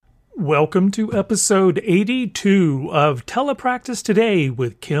Welcome to episode 82 of Telepractice Today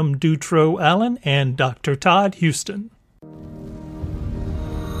with Kim Dutro-Allen and Dr. Todd Houston.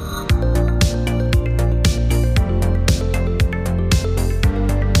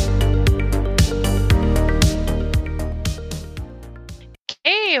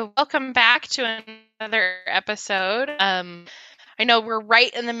 Hey, welcome back to another episode. I know we're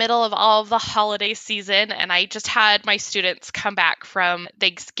right in the middle of all of the holiday season, and I just had my students come back from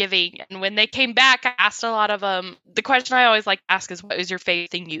Thanksgiving. And when they came back, I asked a lot of them, the question I always like to ask is, what was your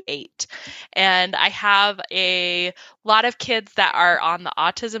favorite thing you ate? And I have a lot of kids that are on the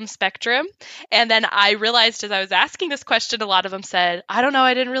autism spectrum. And then I realized as I was asking this question, a lot of them said, I don't know,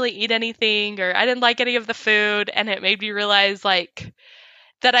 I didn't really eat anything, or I didn't like any of the food. And it made me realize,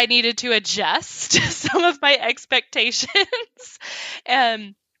 that I needed to adjust some of my expectations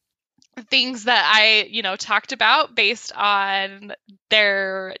and things that I, talked about based on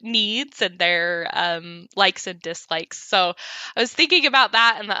their needs and their likes and dislikes. So I was thinking about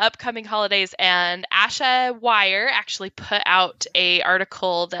that in the upcoming holidays, and Asha Wire actually put out a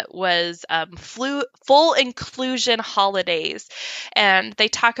article that was full inclusion holidays. And they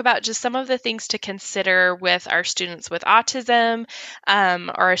talk about just some of the things to consider with our students with autism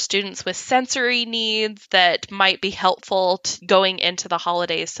or our students with sensory needs that might be helpful going into the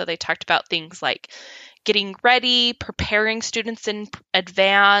holidays. So they talked about things like getting ready, preparing students in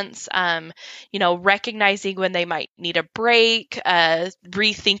advance, recognizing when they might need a break,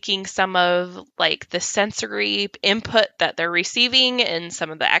 rethinking some of the sensory input that they're receiving in some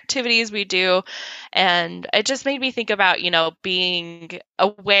of the activities we do. And it just made me think about, being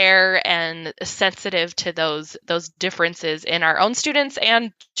aware and sensitive to those differences in our own students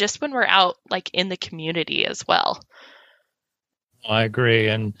and just when we're out in the community as well. I agree.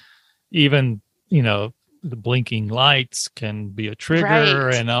 And even, the blinking lights can be a trigger.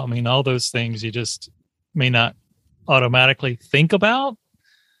 Right. And all those things you just may not automatically think about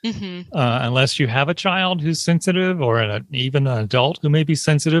unless you have a child who's sensitive or even an adult who may be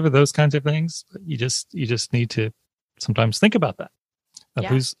sensitive to those kinds of things. But you just need to sometimes think about that.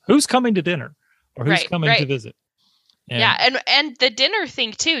 Who's coming to dinner or who's coming to visit. And the dinner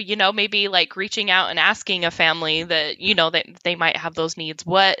thing too, maybe reaching out and asking a family that, that they might have those needs.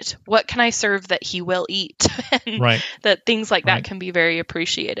 What can I serve that he will eat? And that things like that can be very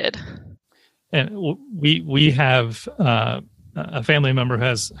appreciated. And we have a family member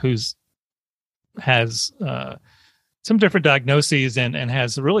who has some different diagnoses and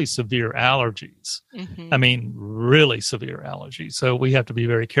has really severe allergies. Really severe allergies. So we have to be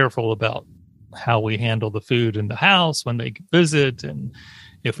very careful about how we handle the food in the house when they visit. And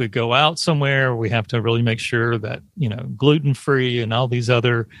if we go out somewhere, we have to really make sure that, gluten-free and all these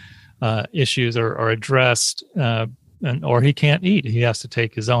other issues are addressed, or he can't eat. He has to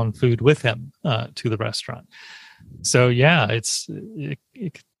take his own food with him to the restaurant. So you have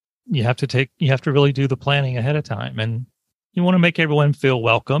to really do the planning ahead of time, and you want to make everyone feel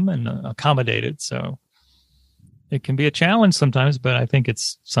welcome and accommodated. So it can be a challenge sometimes, but I think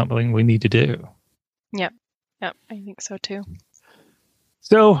it's something we need to do. Yep, I think so too.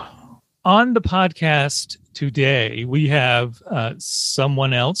 So on the podcast today, we have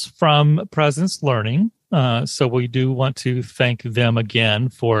someone else from Presence Learning. So we do want to thank them again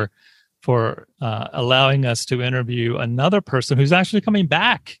for allowing us to interview another person who's actually coming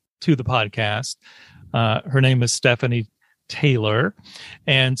back to the podcast. Her name is Stephanie Taylor,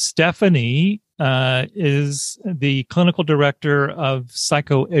 and Stephanie is the clinical director of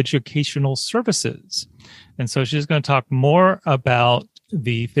psychoeducational services. And so she's going to talk more about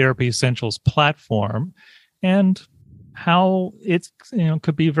the Therapy Essentials platform and how it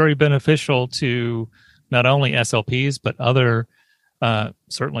could be very beneficial to not only SLPs, but other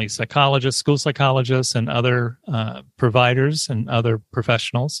certainly psychologists, school psychologists, and other providers and other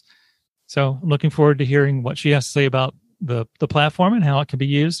professionals. So I'm looking forward to hearing what she has to say about the platform and how it can be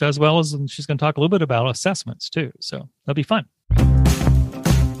used, as well as she's going to talk a little bit about assessments too. So that'll be fun.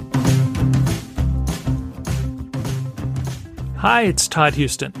 Hi, it's Todd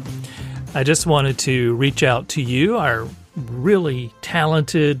Houston. I just wanted to reach out to you, our really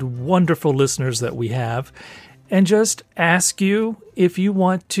talented, wonderful listeners that we have, and just ask you if you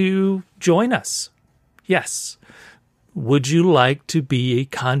want to join us. Yes. Would you like to be a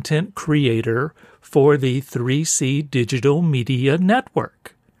content creator for the 3C Digital Media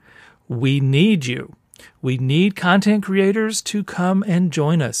Network? We need you. We need content creators to come and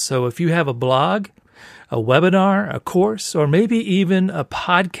join us. So if you have a blog, a webinar, a course, or maybe even a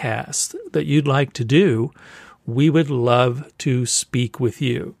podcast that you'd like to do, we would love to speak with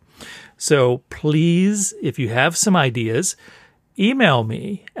you. So please, if you have some ideas, email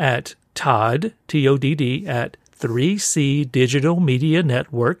me at Todd, Todd, at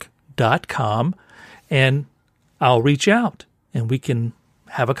 3cdigitalmedianetwork.com, and I'll reach out and we can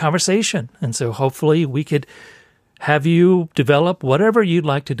have a conversation. And so hopefully we could have you develop whatever you'd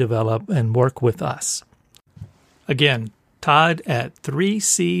like to develop and work with us. Again, Todd at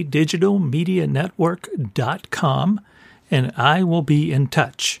 3cdigitalmedianetwork.com, and I will be in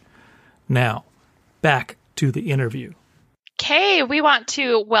touch. Now, back to the interview. Okay, we want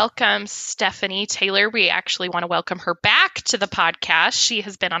to welcome Stephanie Taylor. We actually want to welcome her back to the podcast. She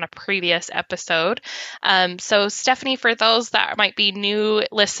has been on a previous episode. So, Stephanie, for those that might be new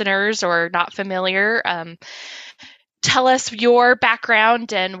listeners or not familiar, tell us your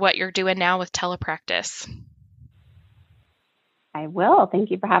background and what you're doing now with telepractice. I will.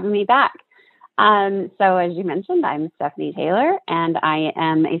 Thank you for having me back. So as you mentioned, I'm Stephanie Taylor, and I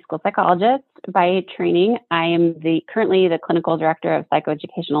am a school psychologist by training. I am currently the clinical director of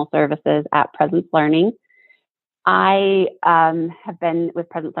psychoeducational services at Presence Learning. I have been with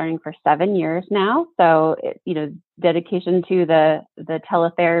Presence Learning for 7 years now. So, dedication to the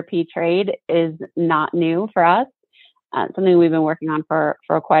teletherapy trade is not new for us. Something we've been working on for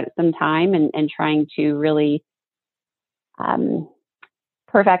quite some time and trying to really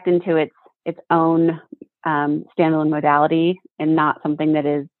perfect into its own standalone modality, and not something that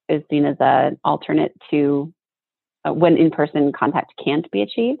is seen as an alternate to when in-person contact can't be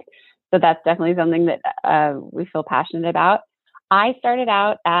achieved. So that's definitely something that we feel passionate about. I started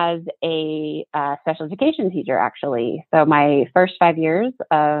out as a special education teacher, actually. So my first 5 years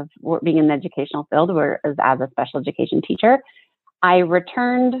of being in the educational field was as a special education teacher. I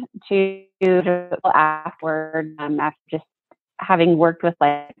returned to afterward after just having worked with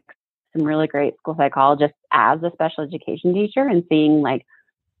some really great school psychologists as a special education teacher, and seeing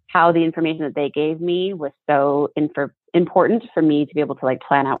how the information that they gave me was so important for me to be able to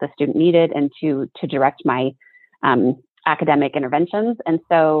plan out what the student needed and to direct my academic interventions. And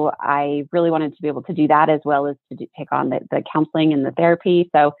so I really wanted to be able to do that, as well as to take on the counseling and the therapy.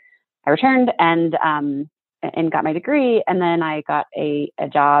 So I returned and got my degree, and then I got a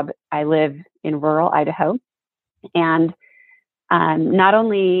job. I live in rural Idaho, and not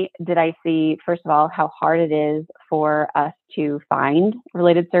only did I see, first of all, how hard it is for us to find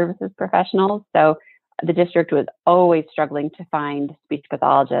related services professionals. So the district was always struggling to find speech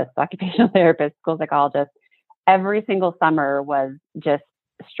pathologists, occupational therapists, school psychologists. Every single summer was just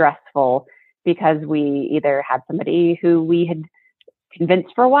stressful because we either had somebody who we had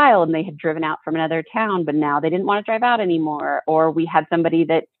convinced for a while and they had driven out from another town, but now they didn't want to drive out anymore, or we had somebody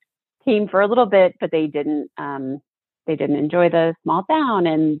that came for a little bit, but they didn't enjoy the small town,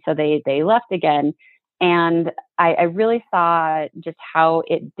 and so they left again. And I really saw just how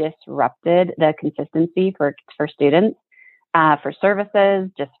it disrupted the consistency for students, for services,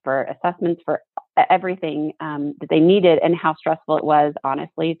 just for assessments, for everything that they needed, and how stressful it was,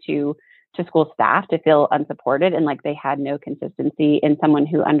 honestly, to school staff to feel unsupported and like they had no consistency in someone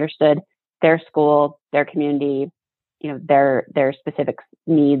who understood their school, their community, their specific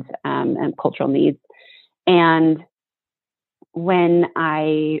needs and cultural needs. And when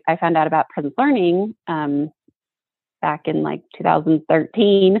I found out about Presence Learning back in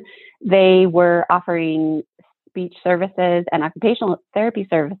 2013, they were offering speech services and occupational therapy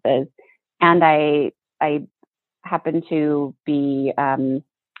services, and I happened to be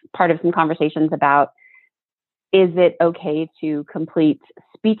part of some conversations about, is it okay to complete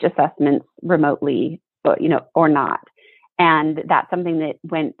speech assessments remotely, or not? And that's something that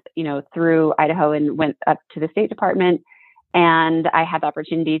went through Idaho and went up to the State Department. And I had the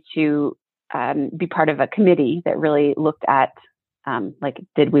opportunity to be part of a committee that really looked at,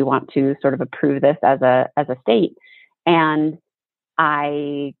 did we want to sort of approve this as a state? And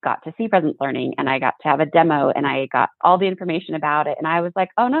I got to see Presence Learning, and I got to have a demo, and I got all the information about it. And I was like,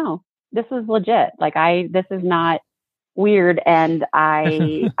 oh no, this is legit. This is not weird. And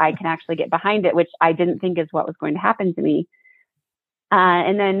I can actually get behind it, which I didn't think is what was going to happen to me.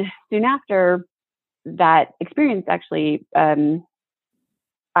 And then soon after that experience, actually, someone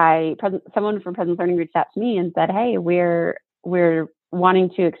from Presence Learning reached out to me and said, hey, we're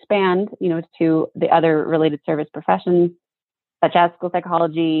wanting to expand, to the other related service professions, such as school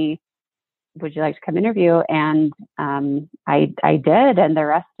psychology. Would you like to come interview? And I did, and the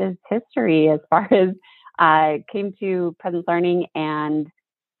rest is history as far as I came to Presence Learning and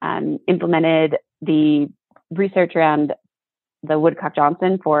implemented the research around the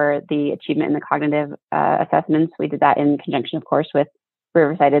Woodcock-Johnson for the achievement in the cognitive assessments. We did that in conjunction, of course, with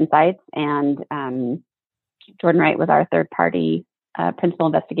Riverside Insights, and Jordan Wright was our third-party principal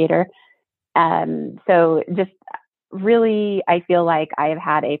investigator. So just really, I feel like I have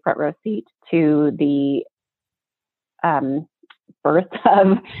had a front row seat to the birth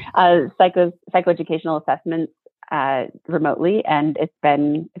of psychoeducational assessments remotely, and it's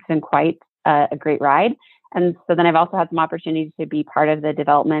been quite a great ride. And so then I've also had some opportunities to be part of the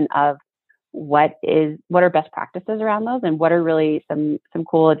development of what are best practices around those, and what are really some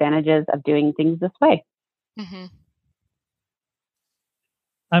cool advantages of doing things this way. Mm-hmm.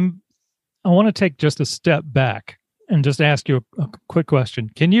 I want to take just a step back and just ask you a quick question.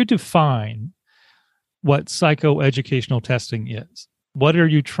 Can you define what psychoeducational testing is? What are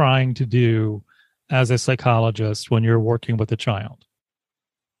you trying to do as a psychologist when you're working with a child?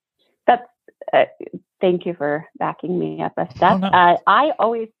 That's thank you for backing me up a step. Oh, no. I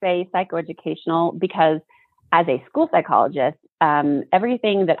always say psychoeducational because as a school psychologist,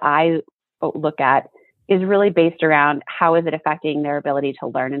 everything that I look at is really based around how is it affecting their ability to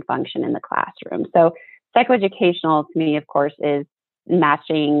learn and function in the classroom. So psychoeducational to me, of course, is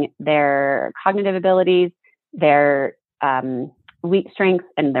matching their cognitive abilities, their weak strengths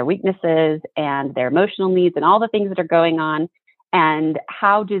and their weaknesses, and their emotional needs, and all the things that are going on, and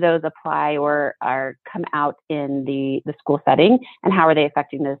how do those apply or come out in the school setting, and how are they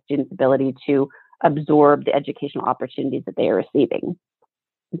affecting the students' ability to absorb the educational opportunities that they are receiving.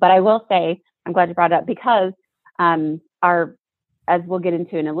 But I will say, I'm glad you brought it up, because as we'll get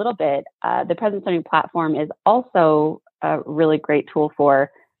into in a little bit, the Presence Learning platform is also a really great tool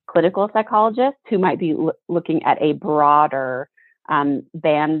for clinical psychologists who might be looking at a broader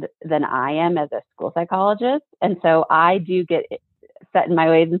band than I am as a school psychologist. And so I do get set in my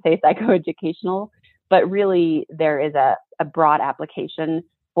ways and say psychoeducational, but really there is a broad application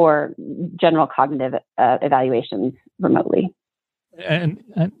for general cognitive evaluations remotely. And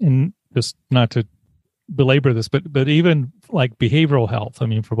just not to belabor this, but even like behavioral health, I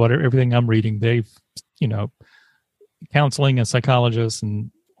mean, for everything I'm reading, they've, counseling and psychologists and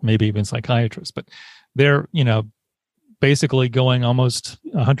maybe even psychiatrists, but they're, basically going almost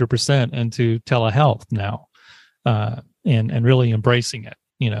 100% into telehealth now, and really embracing it,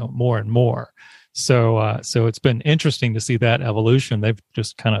 more and more. So it's been interesting to see that evolution. They've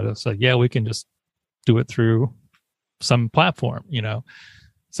just kind of said, yeah, we can just do it through some platform,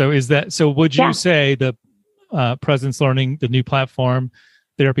 So would you say the Presence Learning, the new platform,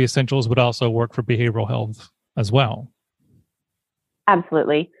 Therapy Essentials, would also work for behavioral health as well?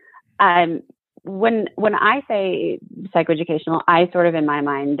 Absolutely. When I say psychoeducational, I sort of in my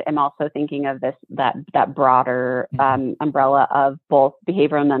mind am also thinking of that broader umbrella of both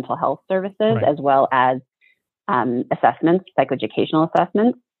behavioral and mental health services, right, as well as assessments, psychoeducational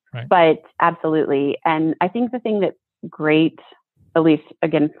assessments. Right. But absolutely. And I think the thing that's great, at least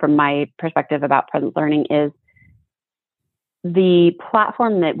again from my perspective about Presence Learning, is the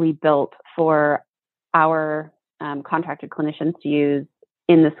platform that we built for our contracted clinicians to use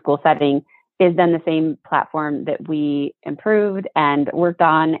in the school setting is then the same platform that we improved and worked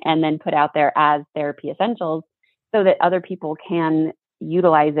on and then put out there as Therapy Essentials, so that other people can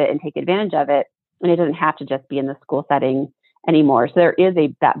utilize it and take advantage of it. And it doesn't have to just be in the school setting anymore. So there is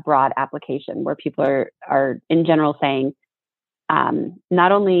that broad application where people are in general saying,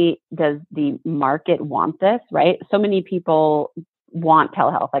 not only does the market want this, right? So many people want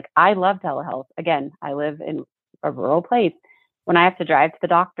telehealth. Like, I love telehealth. Again, I live in a rural place. When I have to drive to the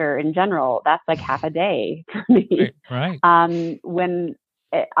doctor in general, that's like half a day for me. Right. When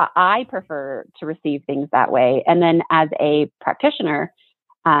I prefer to receive things that way. And then as a practitioner,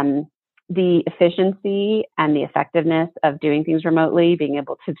 the efficiency and the effectiveness of doing things remotely, being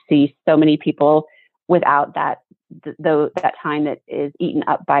able to see so many people without that time that is eaten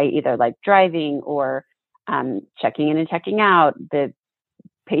up by either like driving or checking in and checking out, the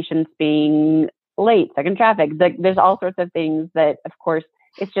patients being late, stuck in traffic. There's all sorts of things that, of course,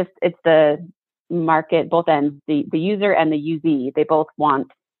 it's the market, both ends, the user and the usee. They both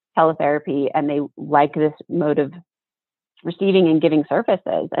want teletherapy and they like this mode of receiving and giving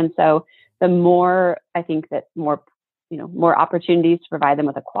services. And so the more, I think that more opportunities to provide them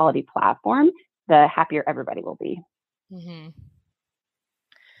with a quality platform, the happier everybody will be. Mm-hmm.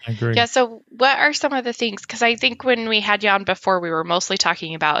 I agree. Yeah. So what are some of the things, because I think when we had you on before, we were mostly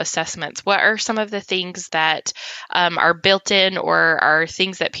talking about assessments. What are some of the things that are built in or are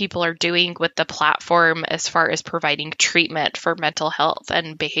things that people are doing with the platform as far as providing treatment for mental health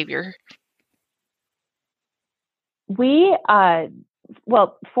and behavior? We,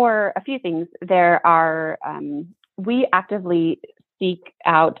 for a few things, there are, we actively seek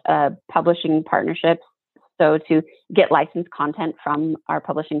out publishing partnerships. So to get licensed content from our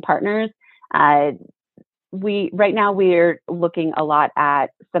publishing partners, right now we're looking a lot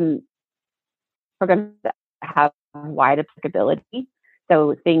at some programs that have wide applicability.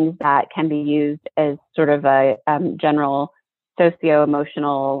 So things that can be used as sort of a general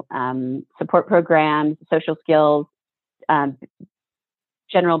socio-emotional support programs, social skills,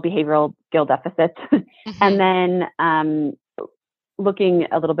 general behavioral skill deficits, and then looking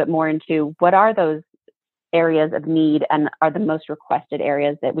a little bit more into what are those areas of need and are the most requested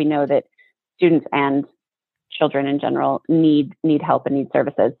areas that we know that students and children in general need help and need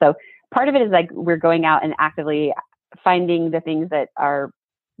services. So part of it is like we're going out and actively finding the things that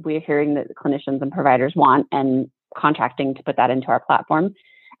we're hearing that clinicians and providers want and contracting to put that into our platform.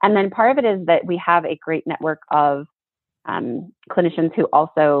 And then part of it is that we have a great network of clinicians who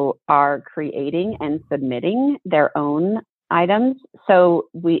also are creating and submitting their own items. So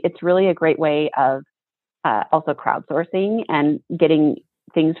it's really a great way of also crowdsourcing and getting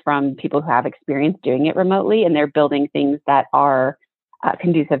things from people who have experience doing it remotely, and they're building things that are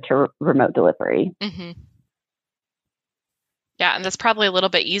conducive to remote delivery. Mm-hmm. Yeah, and that's probably a little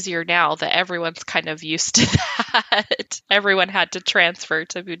bit easier now that everyone's kind of used to that. Everyone had to transfer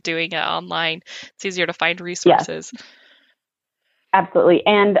to doing it online. It's easier to find resources. Yes, absolutely.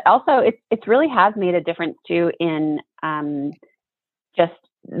 And also, it really has made a difference too in just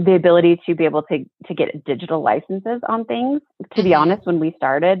the ability to be able to get digital licenses on things. To be honest, when we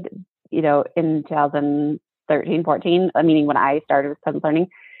started, in 2013, 14, meaning when I started with Presence Learning,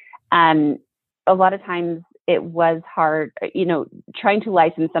 a lot of times it was hard, trying to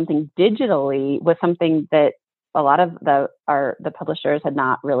license something digitally was something that a lot of the publishers had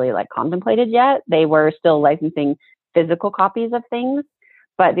not really contemplated yet. They were still licensing physical copies of things,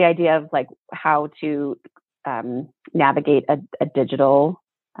 but the idea of how to navigate a digital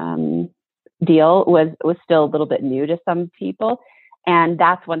deal was still a little bit new to some people. And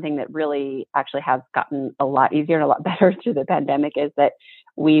that's one thing that really actually has gotten a lot easier and a lot better through the pandemic, is that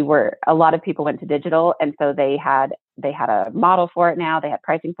a lot of people went to digital. And so they had a model for it now, they had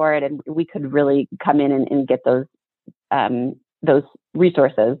pricing for it, and we could really come in and get those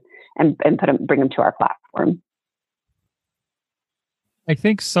resources and bring them to our platform. I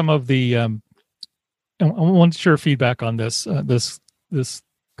think some of the, I want your feedback on this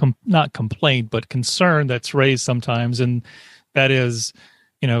not complaint, but concern that's raised sometimes. And that is,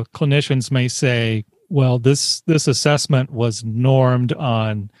 clinicians may say, well, this assessment was normed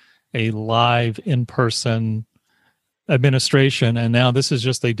on a live in-person administration, and now this is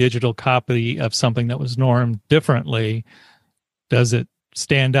just a digital copy of something that was normed differently. Does it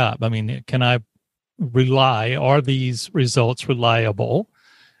stand up? I mean, can I are these results reliable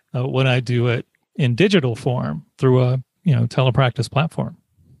when I do it in digital form through a telepractice platform?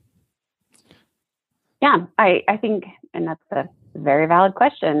 Yeah, I think, and that's a very valid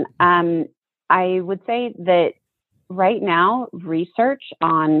question. I would say that right now, research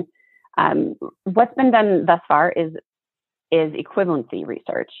on what's been done thus far is equivalency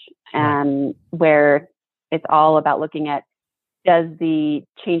research, where it's all about looking at, does the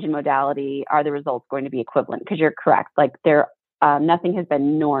change in modality, are the results going to be equivalent? Because you're correct, nothing has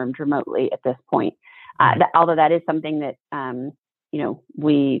been normed remotely at this point. Although that is something that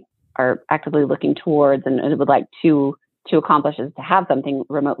we are actively looking towards and would like to accomplish, is to have something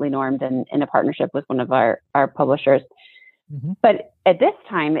remotely normed and in a partnership with one of our publishers. Mm-hmm. But at this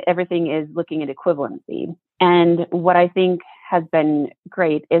time, everything is looking at equivalency. And what I think has been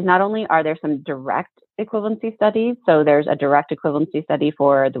great is not only are there some direct equivalency studies, so there's a direct equivalency study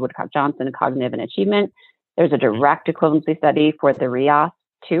for the Woodcock-Johnson Cognitive and Achievement, there's a direct equivalency study for the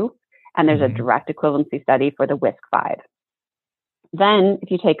RIAS-2, and there's a direct equivalency study for the WISC-5. Then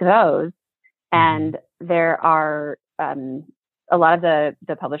if you take those, and there are a lot of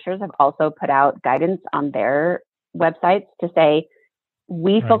the publishers have also put out guidance on their websites to say,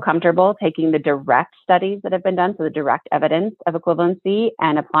 we feel comfortable taking the direct studies that have been done, so the direct evidence of equivalency,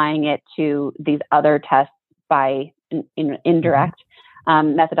 and applying it to these other tests by indirect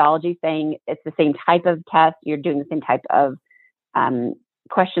methodology, saying it's the same type of test, you're doing the same type of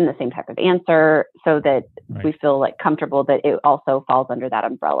question, the same type of answer, so that we feel comfortable that it also falls under that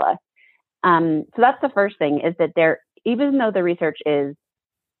umbrella. So that's the first thing, is that even though the research is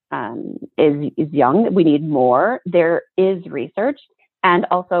young, we need more. There is research, and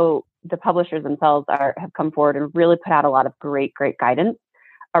also the publishers themselves have come forward and really put out a lot of great guidance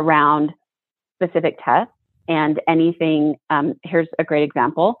around specific tests and anything. Here's a great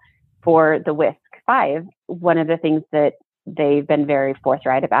example for the WISC-5. One of the things that they've been very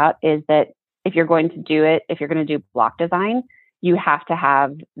forthright about is that if you're going to do block design, you have to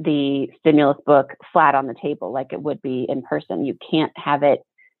have the stimulus book flat on the table like it would be in person. You can't have it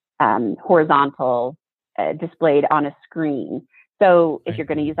horizontal, displayed on a screen. So if Right. you're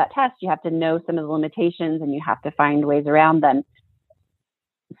going to use that test, you have to know some of the limitations and you have to find ways around them.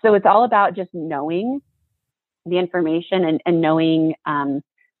 So it's all about just knowing the information and knowing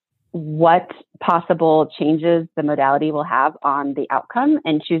what possible changes the modality will have on the outcome,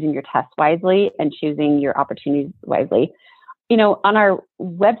 and choosing your test wisely and choosing your opportunities wisely. On our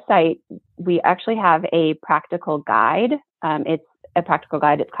website, we actually have a practical guide. It's a practical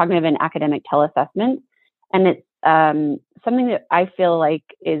guide. It's cognitive and academic teleassessment. And it's something that I feel like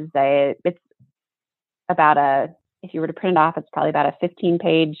it's about if you were to print it off, it's probably about a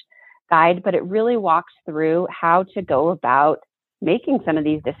 15-page guide, but it really walks through how to go about making some of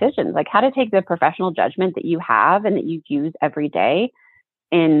these decisions, like how to take the professional judgment that you have and that you use every day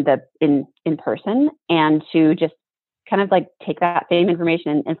in person, and to just kind of like take that same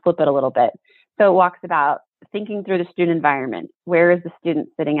information and flip it a little bit. So it walks about thinking through the student environment. Where is the student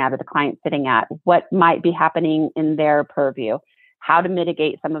sitting at, or the client sitting at? What might be happening in their purview? How to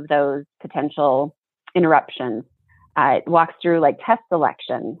mitigate some of those potential interruptions. It walks through like test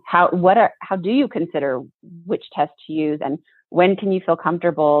selection. How do you consider which test to use, and when can you feel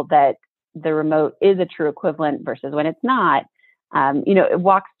comfortable that the remote is a true equivalent versus when it's not? It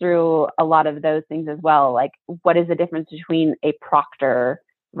walks through a lot of those things as well. Like, what is the difference between a proctor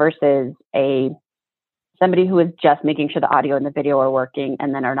versus somebody who is just making sure the audio and the video are working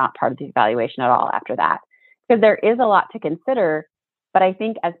and then are not part of the evaluation at all after that? Because there is a lot to consider, but I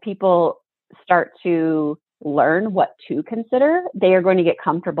think as people start to learn what to consider, they are going to get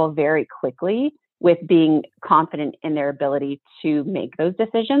comfortable very quickly with being confident in their ability to make those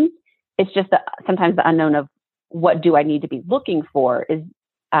decisions. It's just that sometimes the unknown of what do I need to be looking for is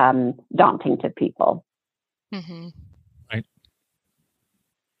daunting to people. Mm-hmm. Right.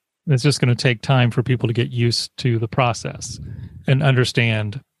 It's just going to take time for people to get used to the process and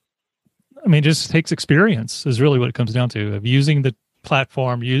understand. I mean, it just takes experience is really what it comes down to, of using the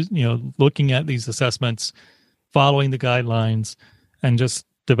platform, looking at these assessments, following the guidelines, and just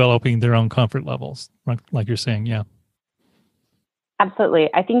developing their own comfort levels, like you're saying. Yeah. Absolutely.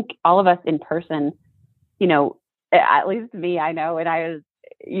 I think all of us in person, at least me, I know when I'm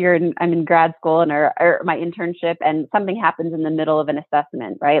in grad school or my internship, and something happens in the middle of an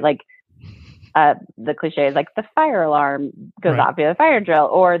assessment, right? Like the cliche is like the fire alarm goes off via the fire drill,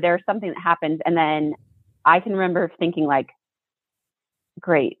 or there's something that happens. And then I can remember thinking like,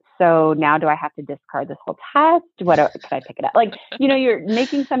 great, so now do I have to discard this whole test? Can I pick it up? Like, you're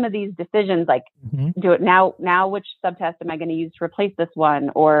making some of these decisions, like, do it now, which subtest am I going to use to replace this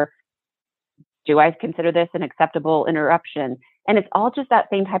one? Or do I consider this an acceptable interruption? And it's all just that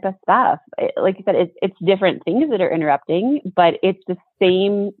same type of stuff. Like you said, it's different things that are interrupting, but it's the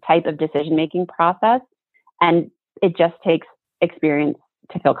same type of decision-making process. And it just takes experience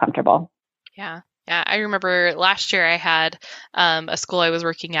to feel comfortable. Yeah. Yeah, I remember last year I had a school I was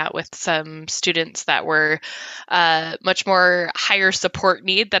working at with some students that were much more higher support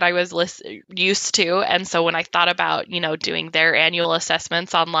need than I was used to. And so when I thought about, doing their annual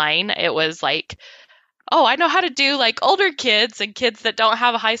assessments online, it was like, oh, I know how to do like older kids and kids that don't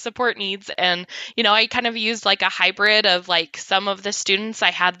have high support needs. And, I kind of used like a hybrid of like some of the students,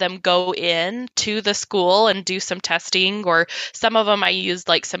 I had them go in to the school and do some testing, or some of them I used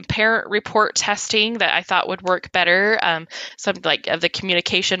like some parent report testing that I thought would work better. Some like of the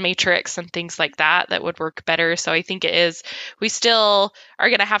communication matrix and things like that would work better. So I think we still are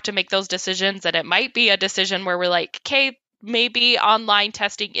going to have to make those decisions. And it might be a decision where we're like, okay, maybe online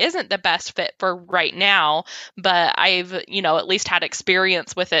testing isn't the best fit for right now, but I've, at least had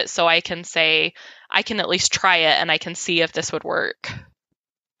experience with it. So I can say, I can at least try it and I can see if this would work.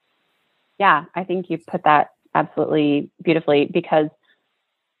 Yeah, I think you put that absolutely beautifully, because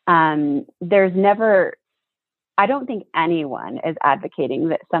there's never, I don't think anyone is advocating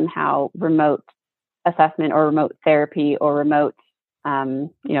that somehow remote assessment or remote therapy or remote,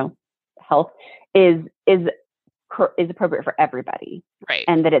 health is appropriate for everybody, right?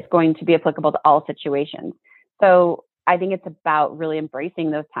 And that it's going to be applicable to all situations. So I think it's about really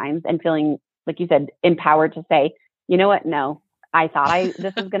embracing those times and feeling, like you said, empowered to say, you know what? No, I thought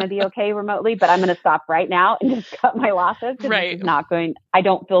this was going to be okay remotely, but I'm going to stop right now and just cut my losses. Right. This is not going, I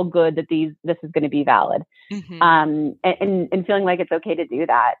don't feel good that this is going to be valid. Mm-hmm. And feeling like it's okay to do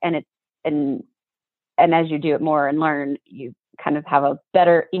that. And as you do it more and learn, you kind of have a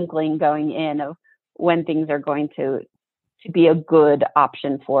better inkling going in of when things are going to be a good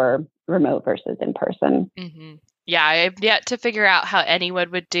option for remote versus in person. Mm-hmm. Yeah, I've yet to figure out how anyone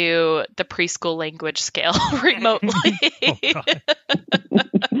would do the preschool language scale remotely.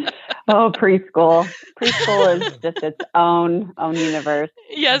 Preschool is just its own universe.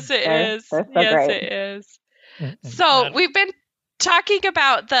 Yes, it is. They're so yes, great. It is. So we've been talking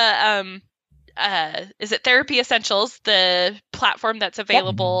about the is it Therapy Essentials, the platform that's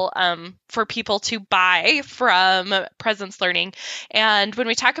available for people to buy from Presence Learning. And when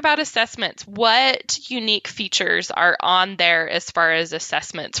we talk about assessments, what unique features are on there as far as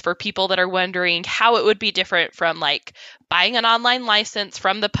assessments for people that are wondering how it would be different from like buying an online license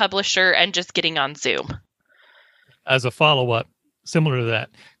from the publisher and just getting on Zoom? As a follow-up, similar to that,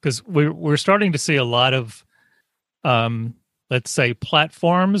 because we're starting to see a lot of let's say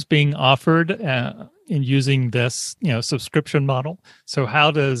platforms being offered in using this subscription model. So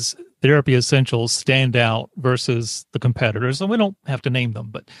how does Therapy Essentials stand out versus the competitors? And we don't have to name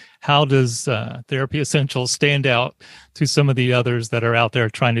them, but how does Therapy Essentials stand out to some of the others that are out there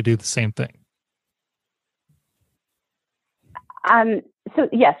trying to do the same thing? So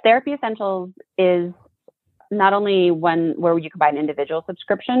yes, Therapy Essentials is not only one where you can buy an individual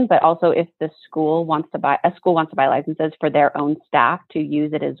subscription, but also if the school wants to buy licenses for their own staff to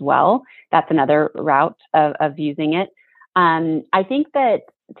use it as well. That's another route of using it. I think that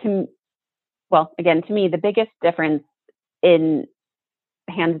to me, the biggest difference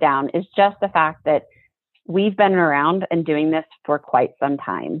hands down is just the fact that we've been around and doing this for quite some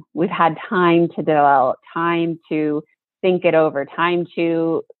time. We've had time to develop, time to think it over, time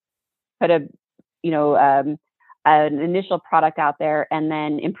to put an initial product out there and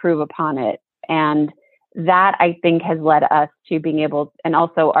then improve upon it. And that I think has led us to being able, and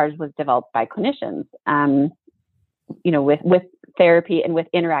also ours was developed by clinicians, with therapy and with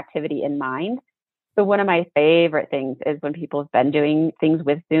interactivity in mind. So one of my favorite things is when people have been doing things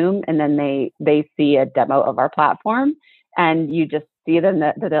with Zoom and then they see a demo of our platform and you just see them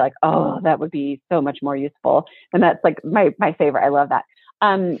that they're like, oh, that would be so much more useful. And that's like my favorite. I love that.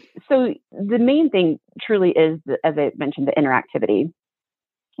 So the main thing truly is, as I mentioned, the interactivity.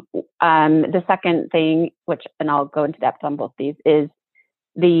 The second thing, and I'll go into depth on both these, is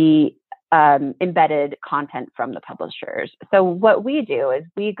the embedded content from the publishers. So what we do is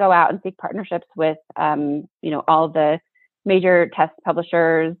we go out and seek partnerships with, all the major test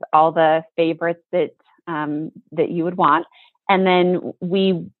publishers, all the favorites that you would want, and then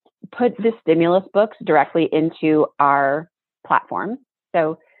we put the stimulus books directly into our platform.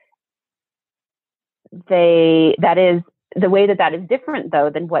 So that is the way that is different, though,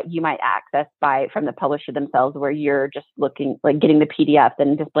 than what you might access from the publisher themselves, where you're just looking, like getting the PDFs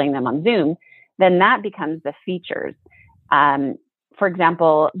and displaying them on Zoom. Then that becomes the features. For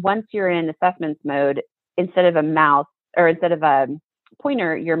example, once you're in assessments mode, instead of a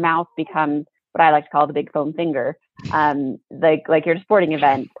pointer, your mouse becomes what I like to call the big foam finger, like your sporting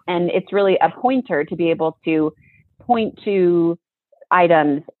event. And it's really a pointer to be able to point to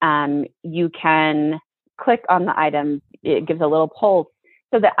items. You can click on the items. It gives a little pulse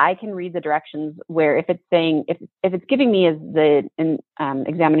so that I can read the directions, where if it's saying, if it's giving me as the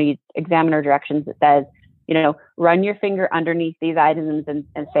examiner directions, that says, run your finger underneath these items and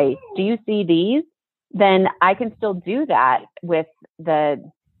say, do you see these? Then I can still do that with the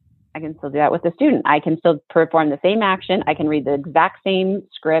student. I can still perform the same action. I can read the exact same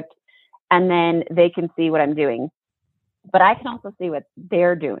script, and then they can see what I'm doing. But I can also see what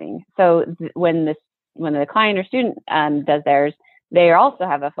they're doing. So when the client or student does theirs, they also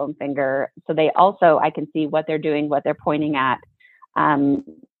have a foam finger. So I can see what they're doing, what they're pointing at.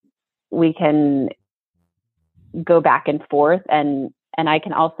 We can go back and forth, and I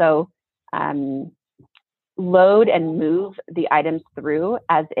can also load and move the items through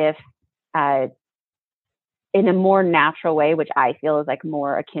as if in a more natural way, which I feel is like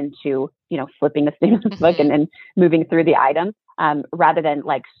more akin to, flipping a stimulus book and moving through the items, rather than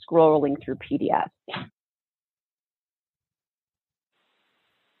like scrolling through PDFs.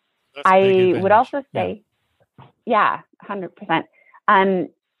 I would also say, 100%. And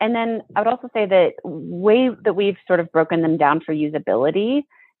then I would also say that way that we've sort of broken them down for usability,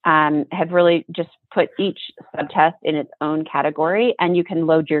 have really just put each subtest in its own category, and you can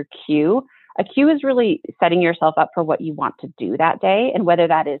load your queue. A queue is really setting yourself up for what you want to do that day, and whether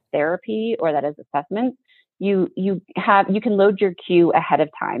that is therapy or that is assessment, you can load your queue ahead of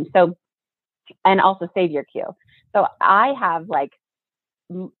time. So, and also save your queue. So I have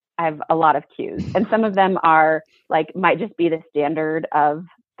a lot of queues, and some of them are might just be the standard of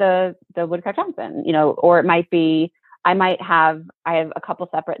the Woodcock Johnson, or it might be, I have a couple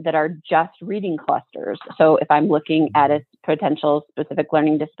separate that are just reading clusters. So if I'm looking at a potential specific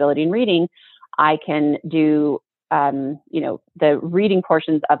learning disability in reading, I can do, the reading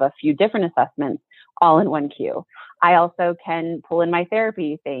portions of a few different assessments all in one queue. I also can pull in my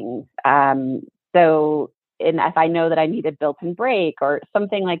therapy things. If I know that I need a built-in break or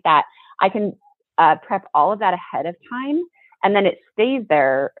something like that, I can prep all of that ahead of time. and then it stays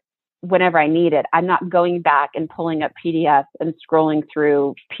there whenever I need it. I'm not going back and pulling up PDFs and scrolling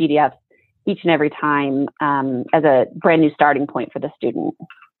through PDFs each and every time as a brand new starting point for the student.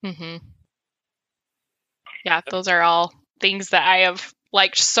 Mm-hmm. Yeah, those are all things that I have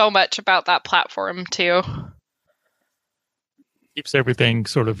liked so much about that platform too. Keeps everything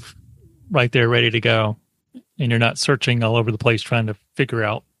sort of right there, ready to go. And you're not searching all over the place trying to figure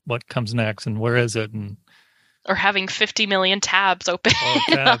out what comes next and where is it, and or having 50 million tabs open,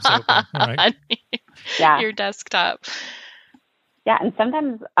 right. on your desktop. Yeah, and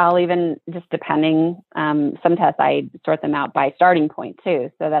sometimes I'll even, just depending, some tests I sort them out by starting point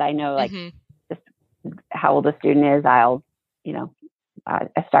too, so that I know like just how old the student is. I'll, I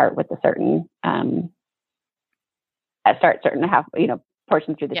start with a certain,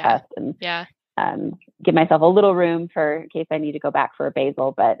 portion through the test, and give myself a little room in case I need to go back for a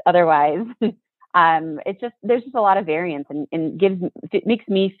basal. But otherwise, there's just a lot of variance, and it makes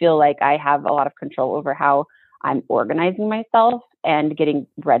me feel like I have a lot of control over how I'm organizing myself and getting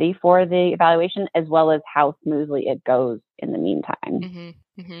ready for the evaluation, as well as how smoothly it goes in the meantime.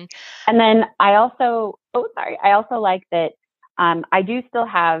 And then I also like that I do still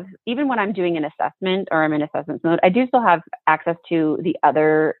have, even when I'm doing an assessment or I'm in assessment mode, I do still have access to the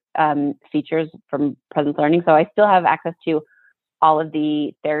other features from Presence Learning. So I still have access to all of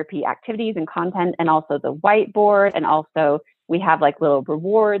the therapy activities and content, and also the whiteboard, and also we have like little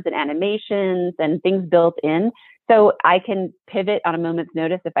rewards and animations and things built in. So I can pivot on a moment's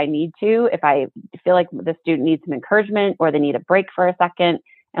notice if I need to, if I feel like the student needs some encouragement or they need a break for a second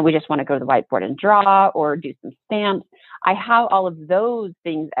and we just want to go to the whiteboard and draw or do some stamps. I have all of those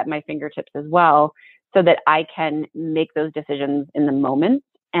things at my fingertips as well, so that I can make those decisions in the moment,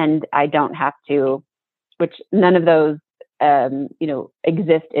 and I don't have to, which none of those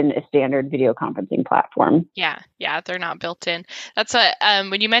exist in a standard video conferencing platform. Yeah, they're not built in. That's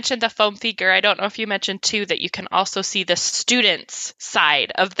when you mentioned the foam figure, I don't know if you mentioned too that you can also see the students'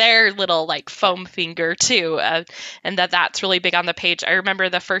 side of their little like foam finger too, and that's really big on the page. I remember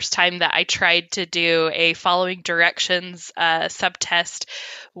the first time that I tried to do a following directions subtest,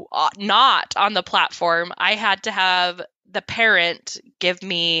 not on the platform. I had to have the parent give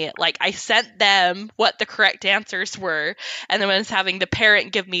me, like, I sent them what the correct answers were, and then I was having the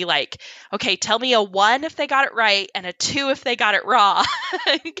parent give me like, okay, tell me a 1 if they got it right and a 2 if they got it wrong.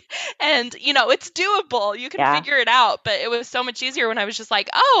 And it's doable, you can figure it out, but it was so much easier when I was just like,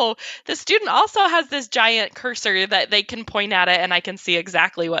 oh, the student also has this giant cursor that they can point at it and I can see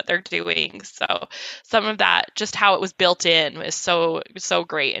exactly what they're doing. So some of that, just how it was built in, was so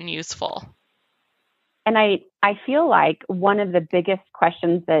great and useful. And I feel like one of the biggest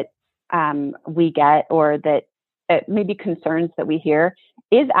questions that we get, or that maybe concerns that we hear,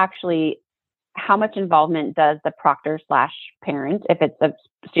 is actually how much involvement does the proctor/parent, if it's a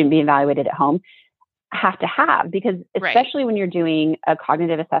student being evaluated at home, have to have? Because especially when you're doing a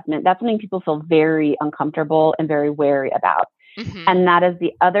cognitive assessment, that's something people feel very uncomfortable and very wary about. And that is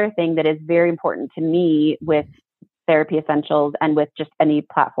the other thing that is very important to me with Therapy Essentials and with just any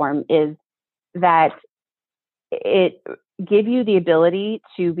platform, is that it give you the ability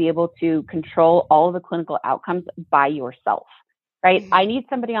to be able to control all of the clinical outcomes by yourself, right? I need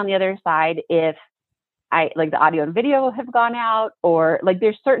somebody on the other side if the audio and video have gone out, or like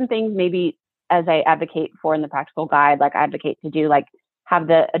there's certain things maybe, as I advocate for in the practical guide, like I advocate to do, like have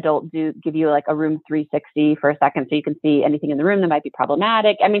the adult give you like a room 360 for a second so you can see anything in the room that might be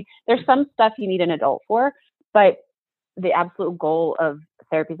problematic. I mean, there's some stuff you need an adult for, but the absolute goal of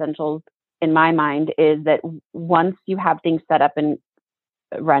Therapy Essentials, in my mind, is that once you have things set up and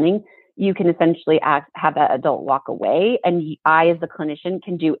running, you can essentially have that adult walk away, and I, as the clinician,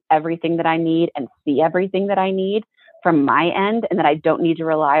 can do everything that I need and see everything that I need from my end, and that I don't need to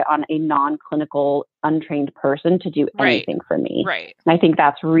rely on a non-clinical, untrained person to do anything for me. Right. And I think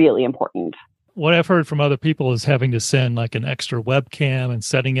that's really important. What I've heard from other people is having to send like an extra webcam and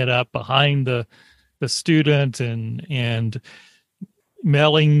setting it up behind the student, and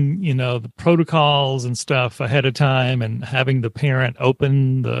mailing, the protocols and stuff ahead of time, and having the parent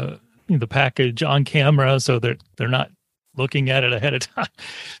open the package on camera so that they're not looking at it ahead of time.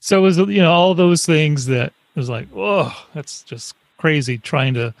 So it was, all those things that was like, whoa, that's just crazy,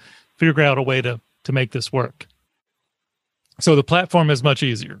 trying to figure out a way to make this work. So the platform is much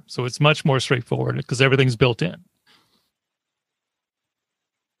easier. So it's much more straightforward because everything's built in.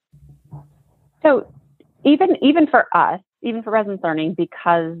 So even for us, even for Presence Learning,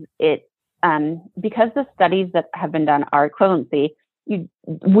 because the studies that have been done are equivalency,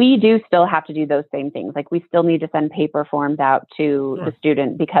 we do still have to do those same things. Like we still need to send paper forms out to the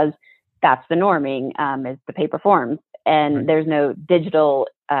student, because that's the norming, is the paper forms. and Right. there's no digital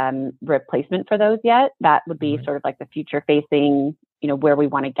replacement for those yet. That would be Right. sort of like the future facing, where we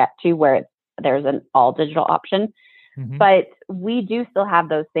want to get to, where there's an all digital option. Mhm. But we do still have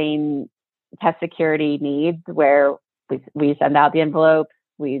those same test security needs where we send out the envelopes,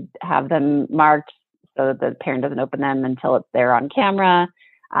 we have them marked so that the parent doesn't open them until it's there on camera,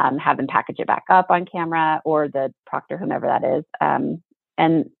 have them package it back up on camera, or the proctor, whomever that is.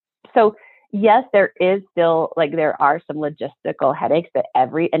 And so, yes, there is still, like, there are some logistical headaches that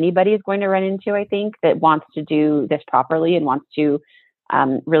anybody is going to run into, I think, that wants to do this properly and wants to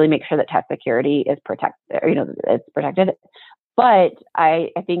really make sure that test security is it's protected. But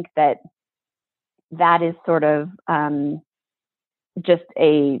I think that is sort of just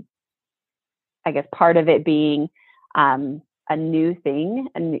I guess part of it being a new thing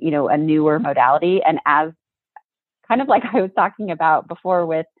and, a newer modality. And as kind of like I was talking about before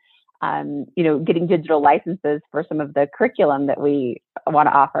with, getting digital licenses for some of the curriculum that we want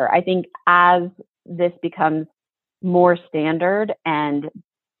to offer, I think as this becomes more standard and,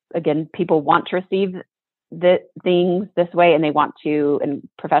 again, people want to receive the things this way and and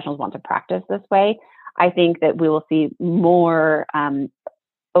professionals want to practice this way, I think that we will see more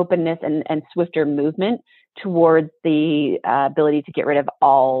openness and swifter movement towards the ability to get rid of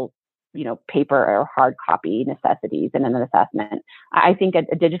all, paper or hard copy necessities in an assessment. I think a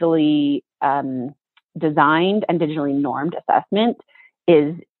digitally designed and digitally normed assessment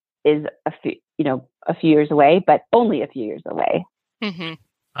is a few years away, but only a few years away. Mm-hmm.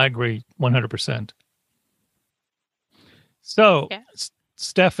 I agree 100%. So, Yeah.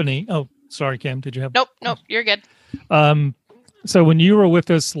 Stephanie, oh, sorry, Kim, did you have? Nope, you're good. So when you were with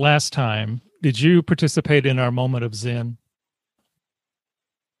us last time, did you participate in our moment of Zen?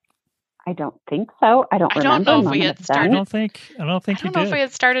 I don't think so. I don't remember. know if we had started. I don't think I you don't know did. if we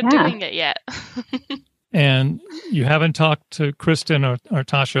had started doing it yet. And you haven't talked to Kristen or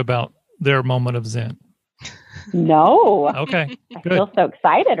Tasha about their moment of Zen. No. Okay, I good. feel so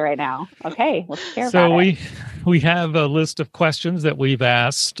excited right now. Okay, let's hear about it. So we have a list of questions that we've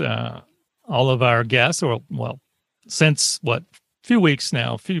asked all of our guests, since few weeks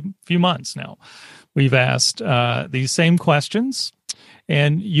now, few months now, we've asked these same questions,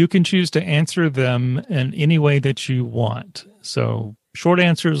 and you can choose to answer them in any way that you want. So short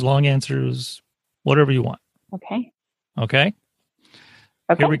answers, long answers, whatever you want. Okay. Okay.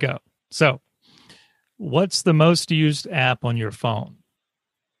 Here we go. So, what's the most used app on your phone?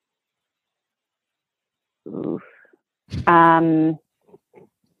 Oof.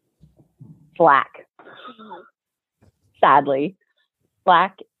 Slack. Sadly,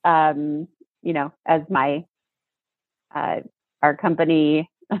 Slack. As my our company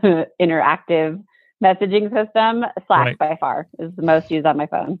interactive messaging system, Slack by far is the most used on my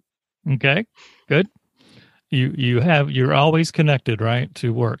phone. Okay, good. You're always connected, right,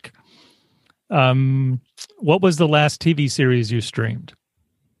 to work. What was the last TV series you streamed?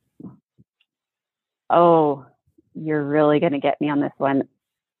 Oh, you're really going to get me on this one.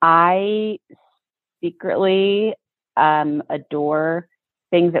 I secretly adore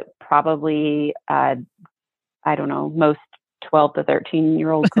things that probably, I don't know, most 12 to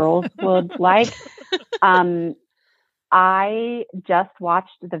 13-year-old girls would like. I just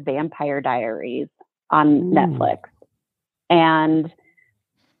watched The Vampire Diaries on Netflix, and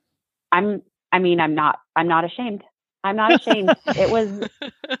I'm not ashamed. I'm not ashamed. It was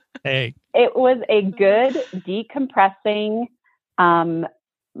a good decompressing,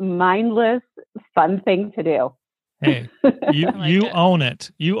 mindless, fun thing to do. Hey, you own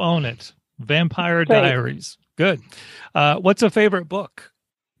it. You own it. Vampire Diaries. Good. What's a favorite book?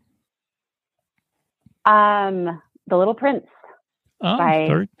 The Little Prince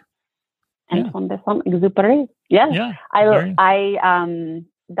by Antoine de Saint-Exupéry. Yes. Yeah.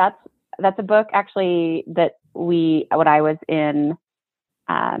 That's a book actually that when I was in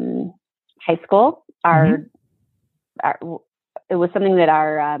high school, it was something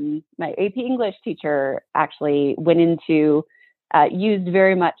that my AP English teacher actually went into, used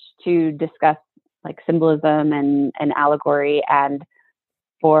very much to discuss like symbolism and allegory. And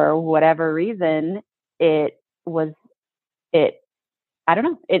for whatever reason, it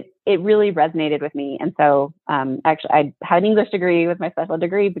really resonated with me. And so actually I had an English degree with my special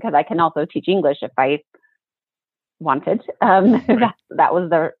degree because I can also teach English if I wanted. That was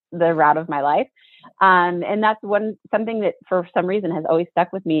the route of my life. And that's something that for some reason has always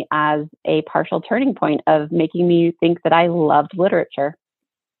stuck with me as a partial turning point of making me think that I loved literature.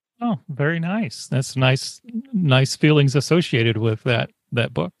 Oh, very nice. That's nice feelings associated with that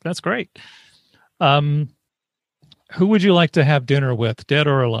book. That's great. Who would you like to have dinner with, dead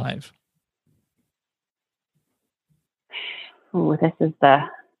or alive? Oh, this is the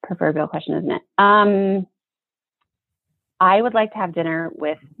proverbial question, isn't it? I would like to have dinner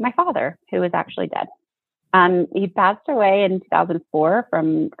with my father, who is actually dead. He passed away in 2004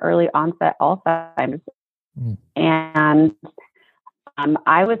 from early onset Alzheimer's. And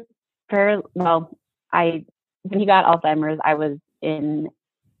I was when he got Alzheimer's, I was in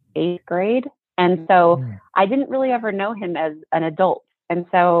 8th grade. And so I didn't really ever know him as an adult. And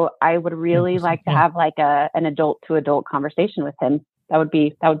so I would really like to have like an adult to adult conversation with him. That would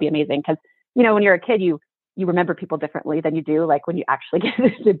be amazing. Cause when you're a kid, you remember people differently than you do, like when you actually get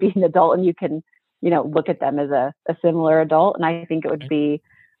to be an adult and you can, look at them as a similar adult. And I think it would be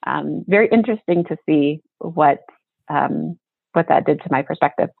very interesting to see what that did to my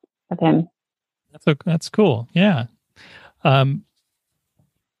perspective of him. That's cool. Yeah.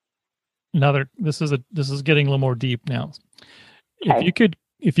 This is getting a little more deep now. Okay.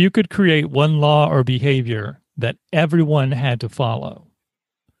 If you could create one law or behavior that everyone had to follow,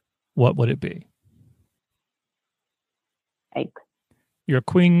 what would it be? You're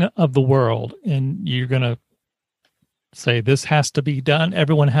queen of the world, and you're going to say this has to be done.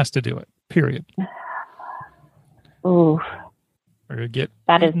 Everyone has to do it. Period. Ooh, or get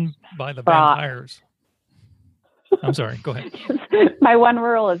eaten by the vampires. I'm sorry. Go ahead. My one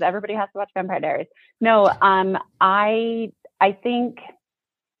rule is everybody has to watch Vampire Diaries. No, I think.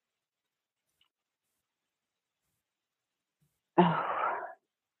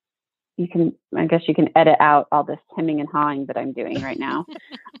 I guess you can edit out all this hemming and hawing that I'm doing right now.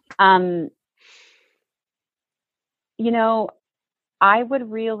 I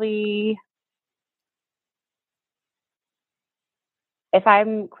would really, if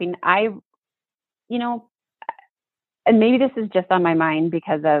I'm queen, and maybe this is just on my mind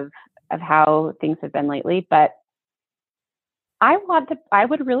because of how things have been lately, but I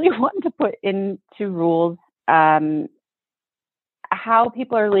would really want to put into rules, how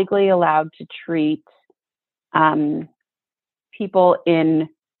people are legally allowed to treat people in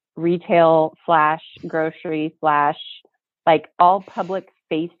retail / grocery / like all public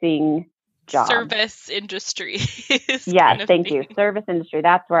facing jobs. Service industry. Yes, thank you. Service industry.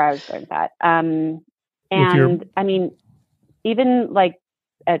 That's where I was going with that. And I mean, even like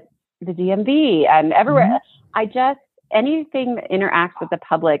at the DMV and everywhere, anything that interacts with the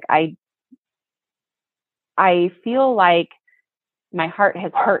public, I feel like my heart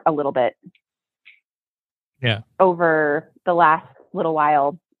has hurt a little bit. Yeah. Over the last little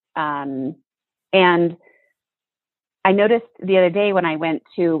while. And I noticed the other day when I went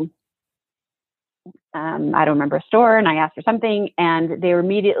to, I don't remember, a store, and I asked for something, and they were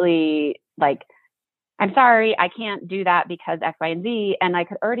immediately like, I'm sorry, I can't do that because X, Y, and Z. And I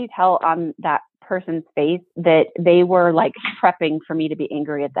could already tell on that person's face that they were like prepping for me to be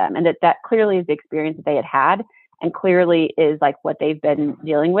angry at them. And that clearly is the experience that they had and clearly is like what they've been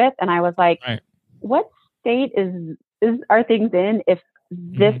dealing with. And I was like, what state are things in if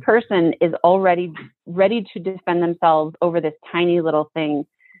this person is already ready to defend themselves over this tiny little thing?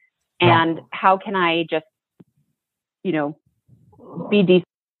 And how can I just, be decent?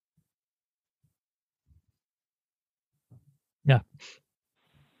 Yeah.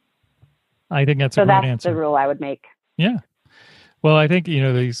 I think that's a great answer. So that's the rule I would make. Yeah. Well, I think,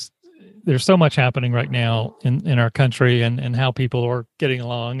 there's so much happening right now in our country and how people are getting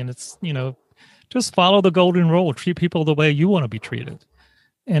along. And it's, just follow the golden rule, treat people the way you want to be treated.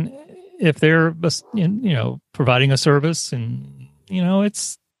 And if they're, providing a service and,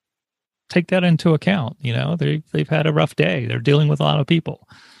 it's take that into account. They've had a rough day. They're dealing with a lot of people.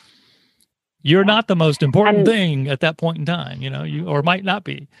 You're not the most important thing at that point in time, you or might not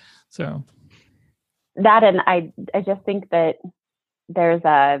be. So that, and I just think that there's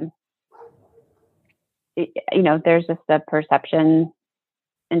there's just a perception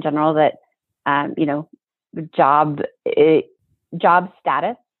in general that job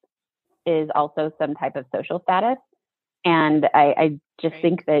status is also some type of social status. And I just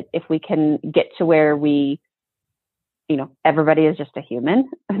think that if we can get to where we, everybody is just a human,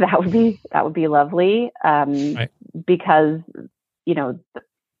 that would be lovely. Because,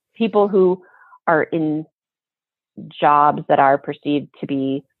 people who are in jobs that are perceived to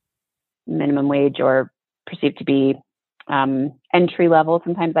be minimum wage or perceived to be entry level,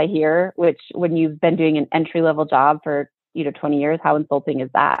 sometimes I hear, which when you've been doing an entry level job for 20 years, how insulting is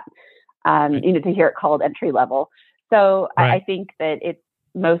that? To hear it called entry level. So I think that it's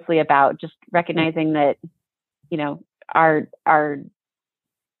mostly about just recognizing that our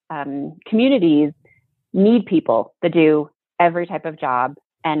communities need people that do every type of job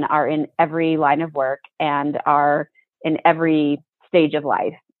and are in every line of work and are in every stage of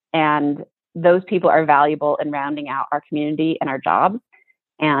life. And those people are valuable in rounding out our community and our jobs.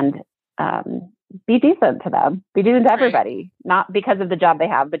 And be decent to them. Be decent to everybody, not because of the job they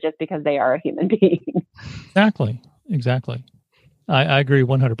have, but just because they are a human being. Exactly. I agree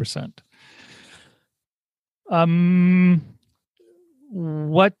 100%.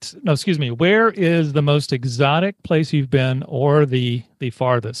 Where is the most exotic place you've been, or the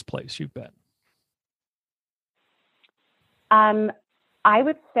farthest place you've been? I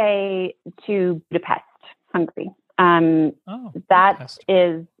would say to Budapest, Hungary. Budapest.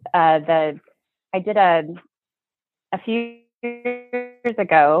 Is I did a few years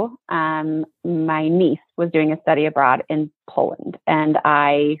ago. My niece was doing a study abroad in Poland, and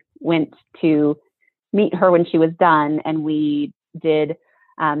I went to meet her when she was done, and we did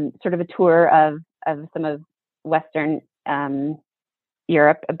sort of a tour of some of Western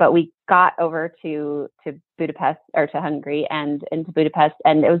Europe, but we got over to Budapest, or to Hungary, and into Budapest,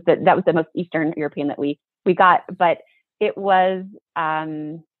 and that was the most Eastern European that we got, but it was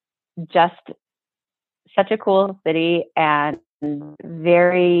just such a cool city and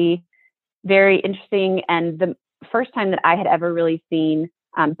very, very interesting. And the first time that I had ever really seen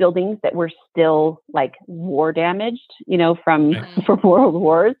buildings that were still like war damaged, from world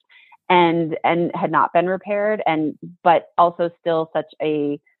wars, and had not been repaired, but also still such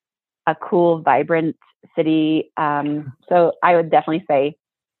a cool, vibrant city. So I would definitely say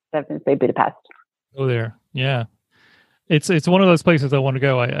Budapest. Go there, yeah. It's one of those places I want to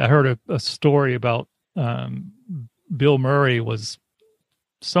go. I heard a story about Bill Murray was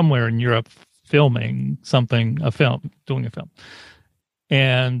somewhere in Europe doing a film,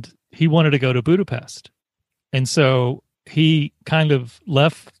 and he wanted to go to Budapest, and so he kind of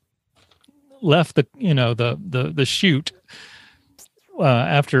left the shoot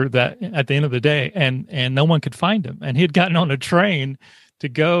after that at the end of the day, and no one could find him, and he had gotten on a train to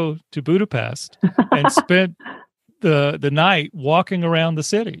go to Budapest and spent the night walking around the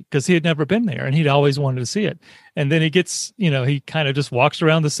city because he had never been there and he'd always wanted to see it. And then he gets, he kind of just walks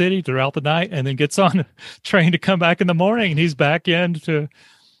around the city throughout the night and then gets on a train to come back in the morning, and he's back in to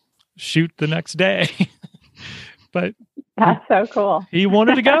shoot the next day. But that's so cool. He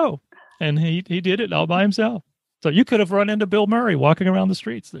wanted to go, and he did it all by himself. So you could have run into Bill Murray walking around the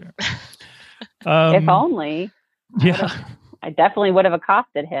streets there. If only. Yeah. I definitely would have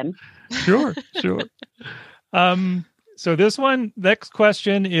accosted him. Sure. So this next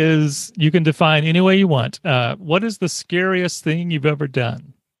question is, you can define any way you want. What is the scariest thing you've ever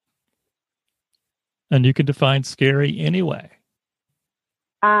done? And you can define scary any way.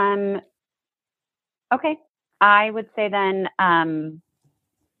 Okay. I would say then, my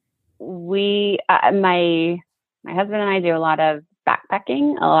husband and I do a lot of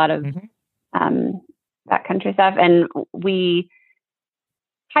backpacking, a lot of backcountry stuff, and we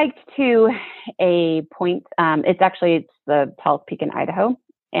hiked to a point. It's the tallest peak in Idaho,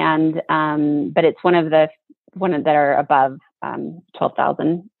 and but it's one that are above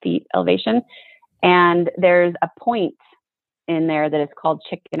 12,000 feet elevation, and there's a point in there that is called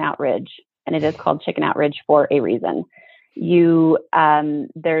Chickenout Ridge, and it is called Chickenout Ridge for a reason.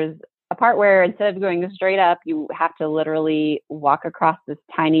 There's a part where instead of going straight up, you have to literally walk across this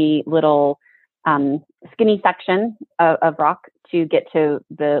tiny little skinny section of rock to get to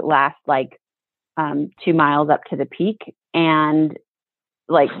the last 2 miles up to the peak. And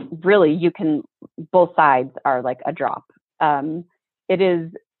really you can, both sides are like a drop. It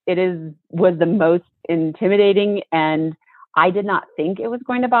was the most intimidating, and I did not think it was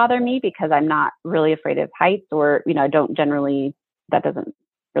going to bother me because I'm not really afraid of heights, or, that doesn't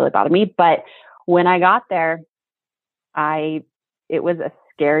really bother me. But when I got there, it was a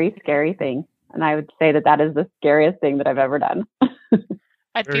scary, scary thing. And I would say that is the scariest thing that I've ever done.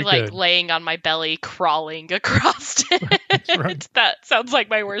 I'd Very be like good. laying on my belly, crawling across it. Right. That sounds like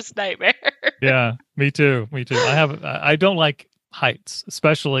my worst nightmare. Yeah, me too. I don't like heights,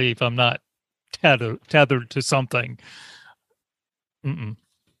 especially if I'm not tethered to something.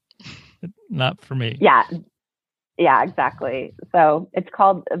 Not for me. Yeah, exactly. So it's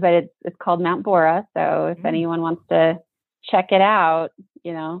called Mount Bora. So if anyone wants to check it out,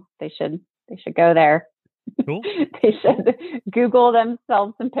 they should go there. Cool. They should Google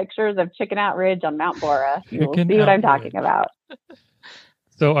themselves some pictures of Chickenout Ridge on Mount Bora. You'll see what I'm talking about.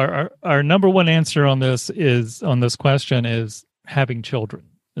 So our number one answer on this question is having children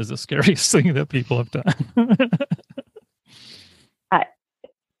is the scariest thing that people have done.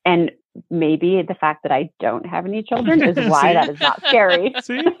 And maybe the fact that I don't have any children is why that is not scary.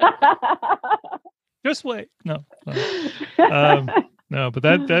 See? Just wait. No. No, but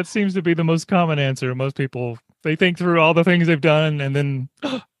that seems to be the most common answer. Most people, they think through all the things they've done, and then,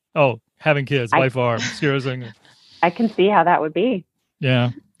 having kids by far. Seriously. I can see how that would be.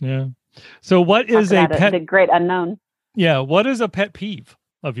 Yeah. Yeah. So what is Talk a about pet? the great unknown. Yeah. What is a pet peeve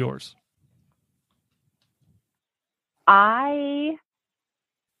of yours?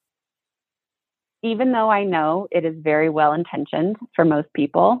 Even though I know it is very well intentioned for most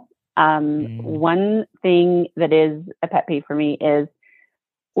people, one thing that is a pet peeve for me is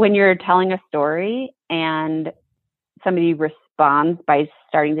when you're telling a story and somebody responds by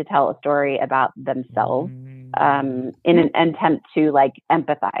starting to tell a story about themselves in an attempt to like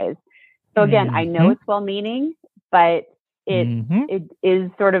empathize. So again, I know it's well-meaning, but it is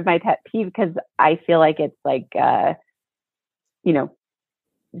sort of my pet peeve because I feel like it's like,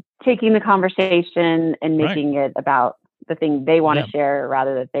 taking the conversation and making it about the thing they want to share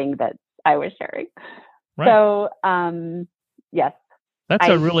rather than the thing that I was sharing. Right. So, yes. That's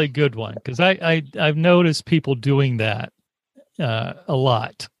a really good one because I've noticed people doing that a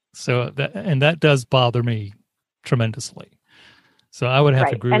lot. So that does bother me tremendously. So I would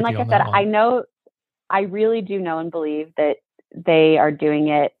have to agree with you on that. And like I said, I really do know and believe that they are doing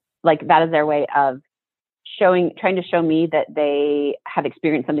it like that is their way of trying to show me that they have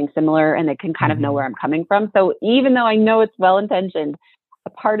experienced something similar and they can kind of know where I'm coming from. So even though I know it's well intentioned,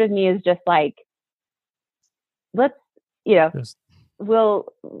 a part of me is just like, let's, we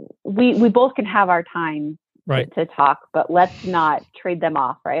both can have our time to talk, but let's not trade them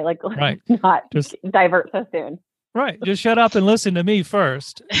off, right? Like, let's not just divert so soon. Right. Just shut up and listen to me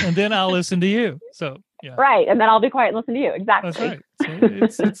first, and then I'll listen to you. So, yeah. Right. And then I'll be quiet and listen to you. Exactly. That's right.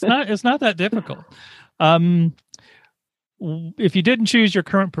 So it's not that difficult. If you didn't choose your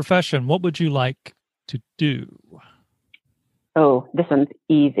current profession, what would you like to do? Oh, this one's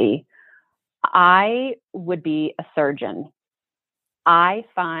easy. I would be a surgeon.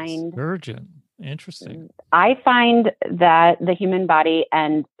 Surgeon. Interesting. I find that the human body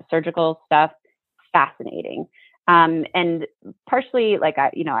and surgical stuff fascinating. And partially like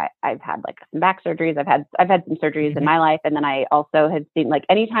I've had like some back surgeries. I've had some surgeries in my life. And then I also have seen like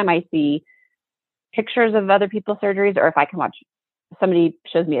anytime I see pictures of other people's surgeries, or if I can watch somebody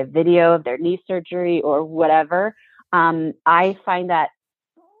shows me a video of their knee surgery or whatever, I find that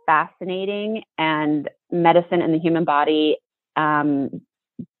fascinating. And medicine and the human body, hands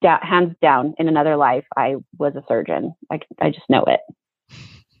down, in another life, I was a surgeon. I just know it.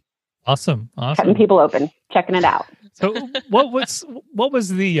 Awesome. Cutting people open, checking it out. So what was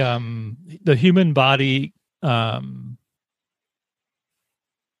the human body at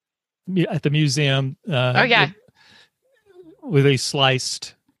the museum? Where they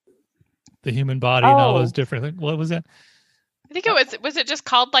sliced the human body and all those different things. What was that? I think it was it just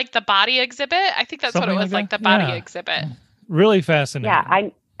called like the body exhibit? I think that's Something what it was, like the body exhibit. Really fascinating.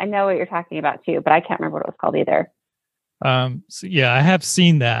 Yeah, I know what you're talking about too, but I can't remember what it was called either. So yeah, I have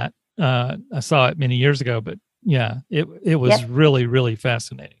seen that. I saw it many years ago, but yeah, it was really, really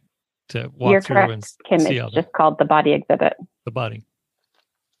fascinating to walk You're through correct, and Kim. see It's just called the body exhibit. The body.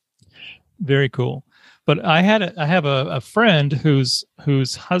 Very cool. But I have a friend whose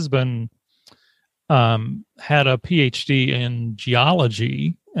husband had a PhD in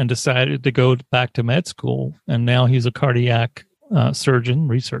geology and decided to go back to med school, and now he's a cardiac surgeon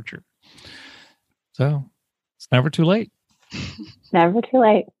researcher. So it's never too late. Never too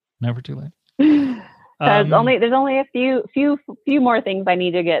late. Never too late. There's only a few more things I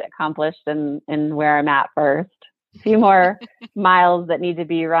need to get accomplished and where I'm at first. A few more miles that need to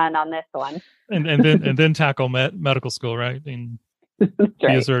be run on this one. And then tackle medical school, right? And be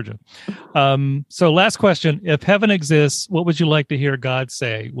a surgeon. So last question. If heaven exists, what would you like to hear God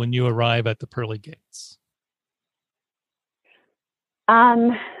say when you arrive at the pearly gates?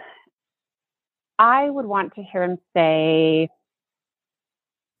 I would want to hear him say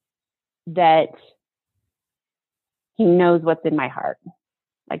that he knows what's in my heart.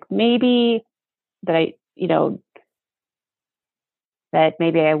 Like maybe that that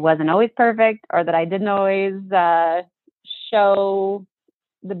maybe I wasn't always perfect, or that I didn't always show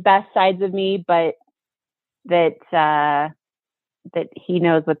the best sides of me, but that he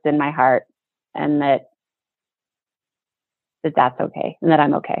knows what's in my heart, and that's okay, and that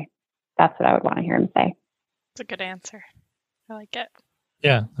I'm okay. That's what I would want to hear him say. It's a good answer. I like it.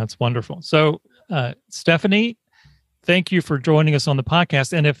 Yeah, that's wonderful. So, Stephanie, thank you for joining us on the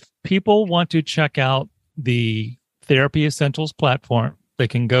podcast. And if people want to check out the Therapy Essentials platform, they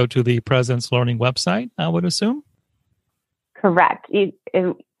can go to the Presence Learning website, I would assume? Correct. The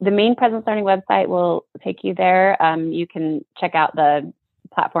main Presence Learning website will take you there. You can check out the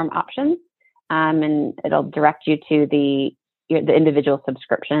platform options, and it'll direct you to the individual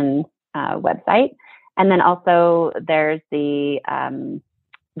subscription website. And then also there's the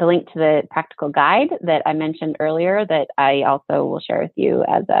the link to the practical guide that I mentioned earlier that I also will share with you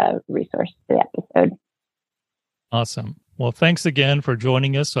as a resource for the episode. Awesome. Well, thanks again for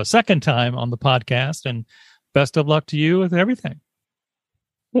joining us a second time on the podcast, and best of luck to you with everything.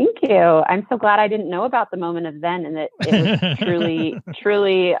 Thank you. I'm so glad I didn't know about the moment of Zen and that it was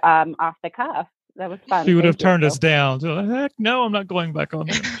truly off the cuff. That was fun. She would have turned us down. So, heck no, I'm not going back on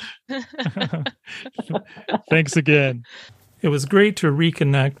there. Thanks again. It was great to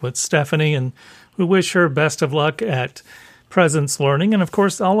reconnect with Stephanie, and we wish her best of luck at Presence Learning. And of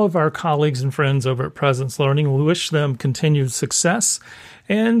course, all of our colleagues and friends over at Presence Learning, we wish them continued success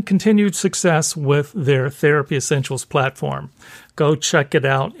and continued success with their Therapy Essentials platform. Go check it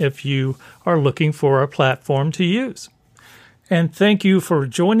out if you are looking for a platform to use. And thank you for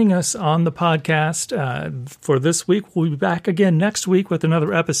joining us on the podcast for this week. We'll be back again next week with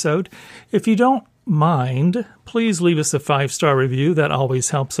another episode. If you don't mind, please leave us a 5-star review. That always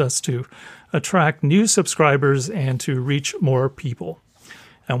helps us to attract new subscribers and to reach more people.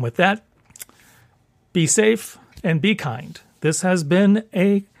 And with that, be safe and be kind. This has been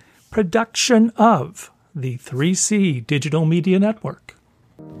a production of the 3C Digital Media Network.